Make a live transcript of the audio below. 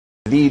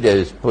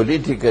leaders,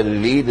 political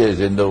leaders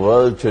in the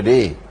world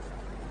today,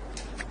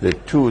 the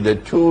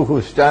two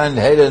who stand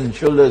head and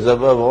shoulders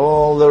above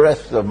all the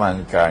rest of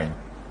mankind,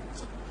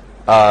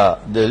 are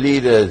the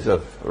leaders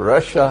of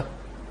Russia,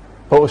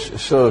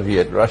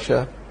 post-Soviet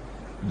Russia,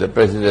 the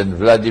President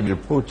Vladimir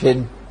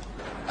Putin,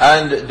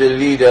 and the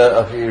leader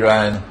of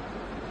Iran,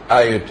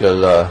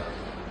 Ayatollah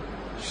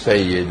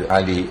Syed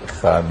Ali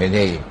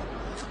Khamenei.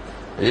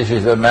 This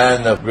is a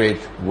man of great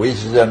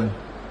wisdom,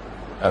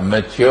 a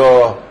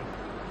mature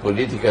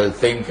political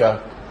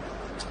thinker,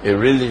 a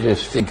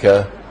religious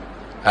thinker,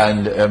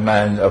 and a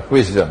man of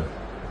wisdom.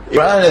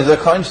 Iran, as a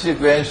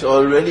consequence,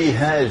 already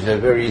has a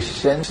very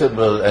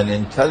sensible and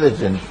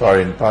intelligent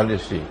foreign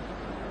policy.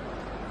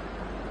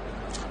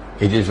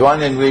 It is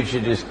one in which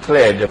it is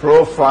clear, the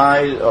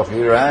profile of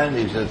Iran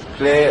is as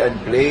clear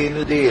and plain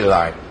as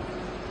daylight,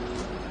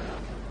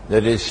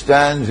 that it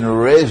stands in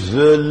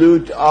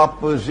resolute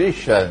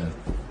opposition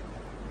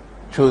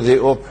to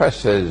the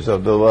oppressors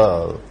of the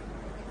world,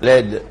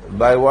 led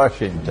by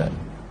Washington.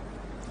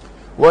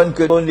 One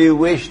could only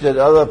wish that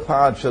other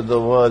parts of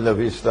the world of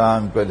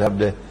Islam could have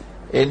the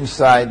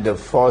insight, the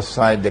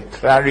foresight, the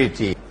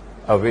clarity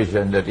of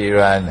vision that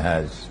Iran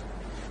has,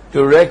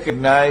 to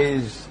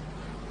recognize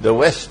the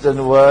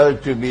Western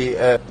world to be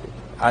an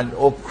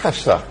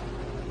oppressor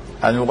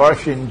and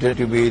Washington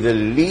to be the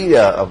leader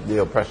of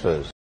the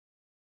oppressors.